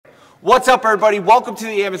What's up, everybody? Welcome to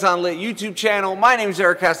the Amazon Lit YouTube channel. My name is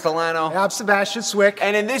Eric Castellano. And I'm Sebastian Swick.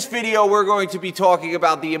 And in this video, we're going to be talking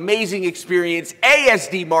about the amazing experience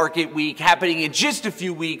ASD Market Week happening in just a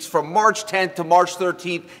few weeks from March 10th to March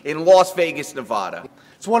 13th in Las Vegas, Nevada.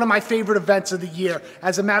 It's one of my favorite events of the year.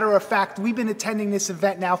 As a matter of fact, we've been attending this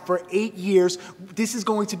event now for 8 years. This is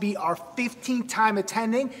going to be our 15th time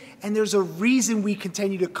attending, and there's a reason we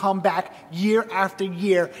continue to come back year after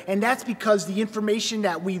year, and that's because the information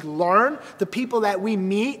that we learn, the people that we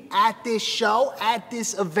meet at this show, at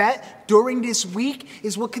this event, during this week,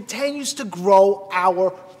 is what continues to grow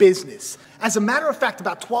our business. As a matter of fact,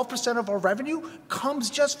 about 12% of our revenue comes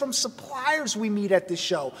just from suppliers we meet at this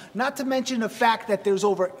show. Not to mention the fact that there's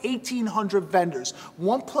over 1,800 vendors,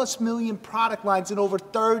 1+ million product lines, and over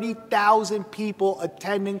 30,000 people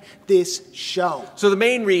attending this show. So the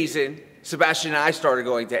main reason Sebastian and I started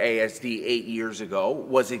going to ASD 8 years ago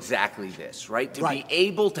was exactly this, right? To be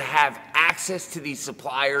able to have access to these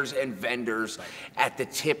suppliers and vendors at the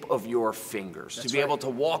tip of your fingers. To be able to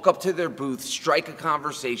walk up to their booth, strike a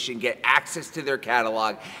conversation, get access to their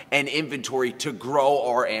catalog and inventory to grow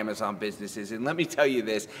our Amazon businesses. And let me tell you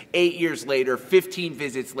this, 8 years later, 15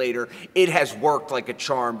 visits later, it has worked like a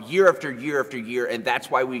charm year after year after year, and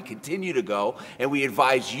that's why we continue to go, and we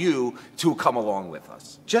advise you to come along with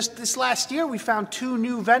us. Just this last year, we found 2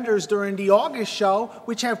 new vendors during the August show,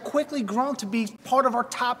 which have quickly grown to be part of our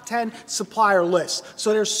top 10 supplier list.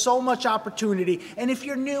 So there's so much opportunity. And if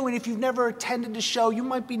you're new and if you've never attended the show, you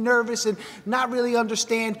might be nervous and not really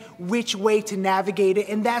understand which way to navigate it.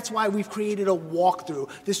 And that's why we've created a walkthrough,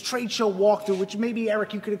 this trade show walkthrough, which maybe,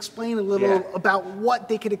 Eric, you could explain a little about what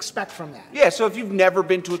they could expect from that. Yeah, so if you've never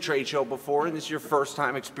been to a trade show before and this is your first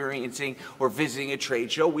time experiencing or visiting a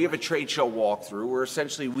trade show, we have a trade show walkthrough where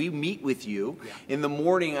essentially we meet with you in the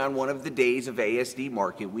morning on one of the days of ASD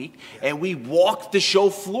Market Week, and we walk the show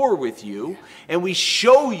floor with you, and we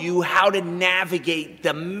show you how to navigate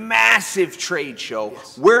the massive trade show,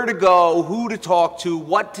 where to go, who to talk to,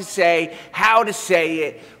 what to say, how to say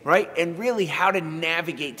it, right? And really how to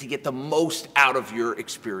navigate to get the most out of your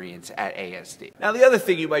experience at ASD. Now, the other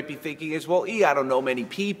thing you might be thinking is, well, I don't know many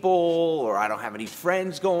people, or I don't have any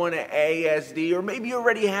friends going to ASD, or maybe you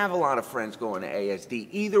already have a lot of friends going to ASD.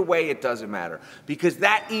 Either way, it doesn't matter, because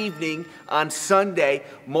that evening on Sunday,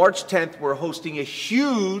 March 10th, we're hosting a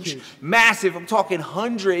huge, massive, I'm talking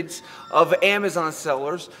hundreds of Amazon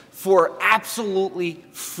sellers for absolutely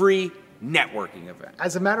free networking event.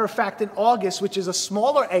 As a matter of fact, in August, which is a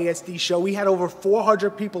smaller ASD show, we had over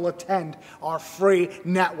 400 people attend our free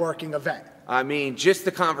networking event. I mean, just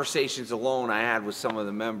the conversations alone I had with some of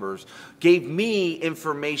the members gave me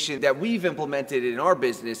information that we've implemented in our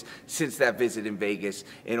business since that visit in Vegas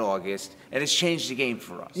in August, and it's changed the game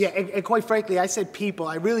for us. Yeah, and quite frankly, I said people.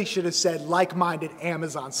 I really should have said like-minded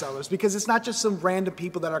Amazon sellers, because it's not just some random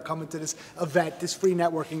people that are coming to this event, this free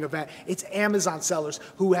networking event. It's Amazon sellers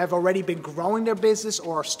who have already been growing their business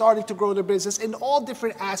or are starting to grow their business in all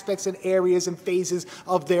different aspects and areas and phases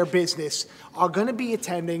of their business are going to be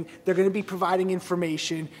attending. They're going to be providing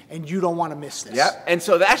information, and you don't want to miss this. Yep, and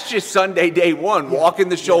so that's just Sunday, day one. Walking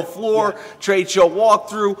the show floor, trade show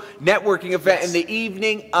walkthrough, networking event in the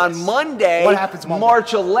evening. On Monday, what happens Monday?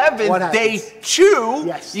 March 11th, day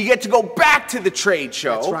 2, you get to go back to the trade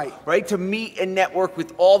show. That's right, to meet and network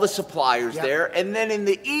with all the suppliers there. And then in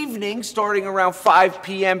the evening, starting around 5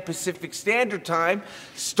 p.m. Pacific Standard Time,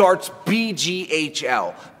 starts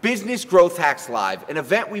BGHL, Business Growth Hacks Live, an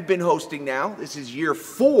event we've been hosting now. This is year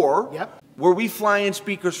 4. Where we fly in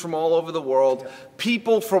speakers from all over the world.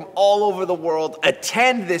 People from all over the world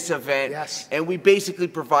attend this event, and we basically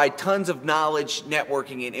provide tons of knowledge,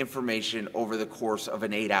 networking, and information over the course of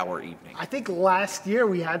an 8-hour evening. I think last year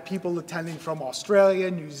we had people attending from Australia,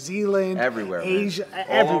 New Zealand, everywhere, Asia,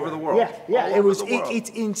 all over the world. It's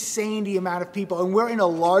insane the amount of people, and we're in a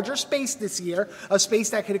larger space this year, a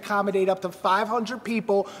space that could accommodate up to 500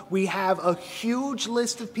 people. We have a huge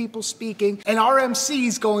list of people speaking, and our MC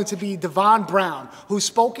is going to be Devon Brown, who's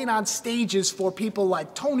spoken on stages for people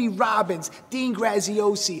like Tony Robbins, Dean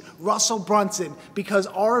Graziosi, Russell Brunson, because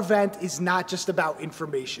our event is not just about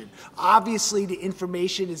information. Obviously, the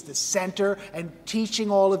information is the center and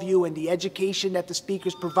teaching all of you and the education that the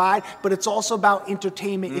speakers provide, but it's also about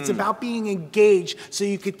entertainment. It's about being engaged so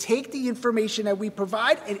you could take the information that we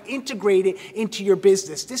provide and integrate it into your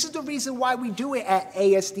business. This is the reason why we do it at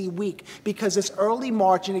ASD Week, because it's early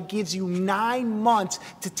March and it gives you 9 months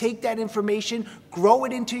to take that information information, grow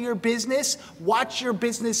it into your business, watch your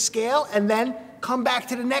business scale, and then come back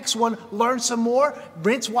to the next one, learn some more,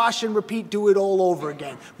 rinse, wash, and repeat, do it all over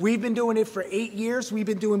again. We've been doing it for 8 years. We've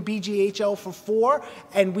been doing BGHL for 4,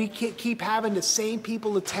 and we keep having the same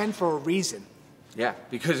people attend for a reason. Yeah,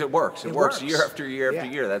 because it works. It works year after year after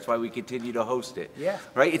year. That's why we continue to host it. Yeah.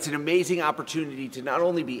 Right? It's an amazing opportunity to not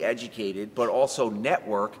only be educated, but also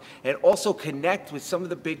network and also connect with some of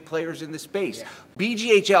the big players in the space. Yeah.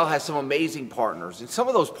 BGHL has some amazing partners, and some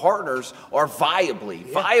of those partners are Viably.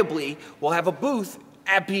 Yeah. Viably will have a booth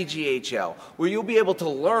at BGHL, where you'll be able to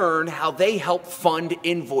learn how they help fund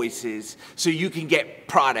invoices so you can get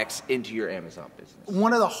products into your Amazon business.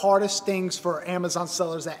 One of the hardest things for Amazon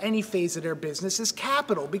sellers at any phase of their business is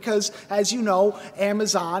capital, because as you know,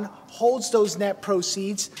 Amazon holds those net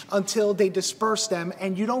proceeds until they disperse them,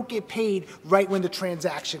 and you don't get paid right when the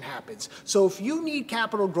transaction happens. So if you need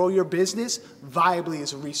capital to grow your business, Viably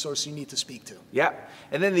is a resource you need to speak to. Yeah.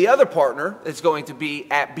 And then the other partner that's going to be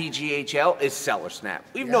at BGHL is SellerSnap.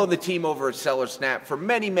 We've known the team over at SellerSnap for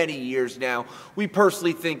many, many years now. We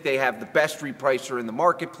personally think they have the best repricer in the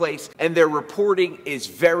marketplace, and their reporting is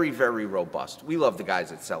very, very robust. We love the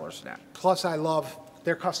guys at SellerSnap. Plus, I love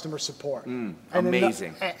their customer support.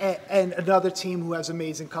 Amazing. And another team who has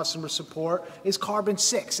amazing customer support is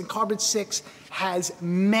Carbon6. And Carbon6 has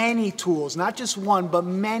many tools, not just one, but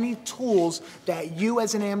many tools that you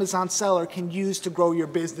as an Amazon seller can use to grow your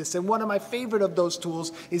business. And one of my favorite of those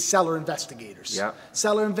tools is Seller Investigators. Yeah.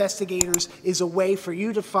 Seller Investigators is a way for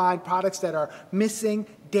you to find products that are missing,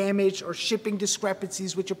 damage, or shipping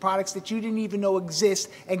discrepancies with your products that you didn't even know exist,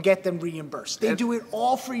 and get them reimbursed. They do it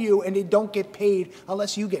all for you, and they don't get paid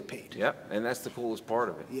unless you get paid. Yep, and that's the coolest part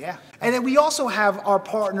of it. Yeah. And then we also have our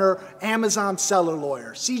partner, Amazon Seller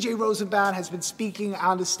Lawyer. CJ Rosenbaum has been speaking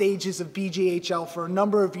on the stages of BGHL for a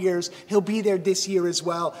number of years. He'll be there this year as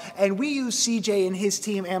well. And we use CJ and his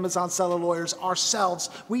team, Amazon Seller Lawyers, ourselves.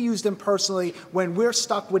 We use them personally when we're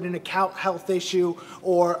stuck with an account health issue,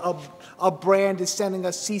 or a brand is sending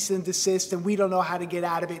us cease and desist and we don't know how to get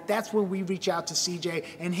out of it. That's when we reach out to CJ,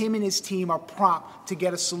 and him and his team are prompt to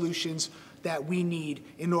get us solutions that we need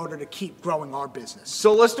in order to keep growing our business.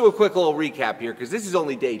 So let's do a quick little recap here, because this is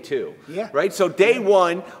only day 2. Yeah. Right? So day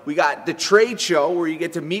 1, we got the trade show where you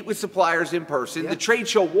get to meet with suppliers in person, the trade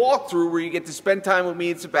show walkthrough where you get to spend time with me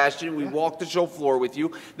and Sebastian. We walk the show floor with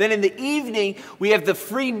you. Then in the evening, we have the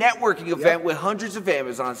free networking event with hundreds of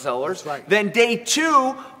Amazon sellers. That's right. Then day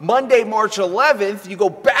 2, Monday, March 11th, you go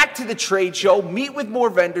back to the trade show, meet with more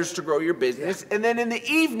vendors to grow your business. And then in the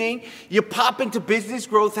evening, you pop into Business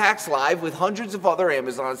Growth Hacks Live with hundreds of other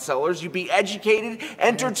Amazon sellers. You be educated,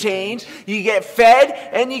 entertained, you get fed,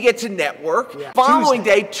 and you get to network. Following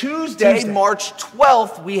day, Tuesday, March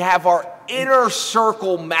 12th, we have our Inner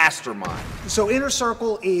Circle Mastermind. So Inner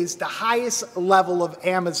Circle is the highest level of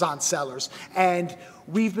Amazon sellers, and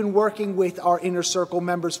we've been working with our Inner Circle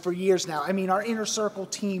members for years now. I mean, our Inner Circle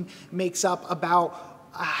team makes up about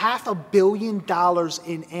 $500 million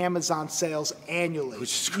in Amazon sales annually.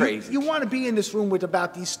 Which is crazy. You want to be in this room with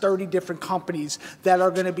about these 30 different companies that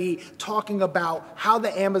are going to be talking about how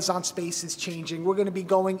the Amazon space is changing. We're going to be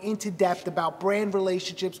going into depth about brand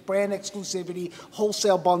relationships, brand exclusivity,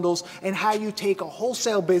 wholesale bundles, and how you take a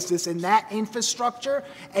wholesale business and that infrastructure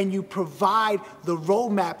and you provide the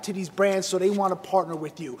roadmap to these brands so they want to partner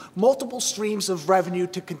with you. Multiple streams of revenue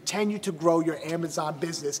to continue to grow your Amazon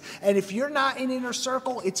business. And if you're not in Inner Circle,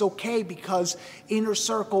 it's okay, because Inner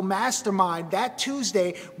Circle Mastermind, that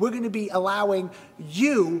Tuesday, we're going to be allowing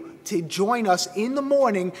you to join us in the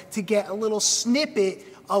morning to get a little snippet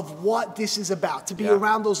of what this is about, to be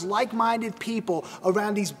around those like-minded people,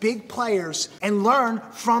 around these big players, and learn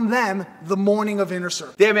from them the morning of Inner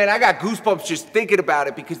Circle. Yeah, man, I got goosebumps just thinking about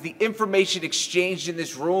it, because the information exchanged in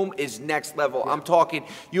this room is next level. I'm talking,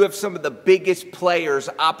 you have some of the biggest players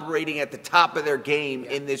operating at the top of their game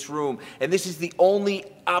in this room, and this is the only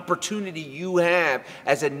opportunity you have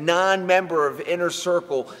as a non-member of Inner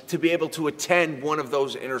Circle to be able to attend one of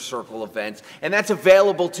those Inner Circle events. And that's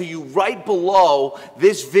available to you right below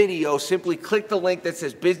this video. Simply click the link that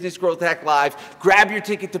says Business Growth Hack Live, grab your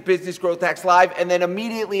ticket to Business Growth Hacks Live, and then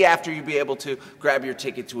immediately after, you'll be able to grab your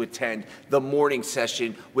ticket to attend the morning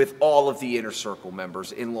session with all of the Inner Circle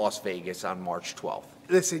members in Las Vegas on March 12th.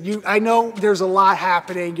 Listen, I know there's a lot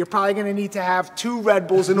happening. You're probably going to need to have 2 Red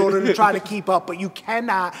Bulls in order to try to keep up, but you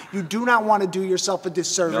do not want to do yourself a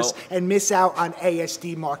disservice and miss out on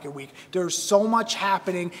ASD Market Week. There's so much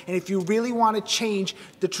happening, and if you really want to change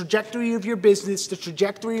the trajectory of your business, the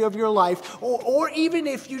trajectory of your life, or even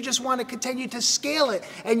if you just want to continue to scale it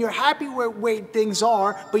and you're happy where things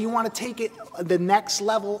are, but you want to take it the next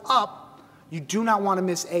level up, You do not want to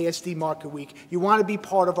miss ASD Market Week. You want to be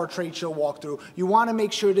part of our trade show walkthrough. You want to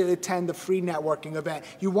make sure to attend the free networking event.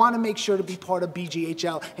 You want to make sure to be part of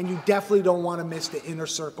BGHL, and you definitely don't want to miss the Inner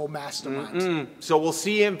Circle Mastermind. So we'll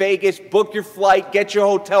see you in Vegas. Book your flight, get your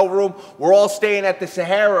hotel room. We're all staying at the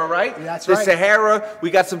Sahara, right? That's the right. The Sahara.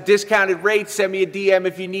 We got some discounted rates. Send me a DM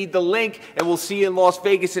if you need the link, and we'll see you in Las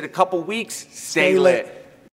Vegas in a couple weeks. Stay lit.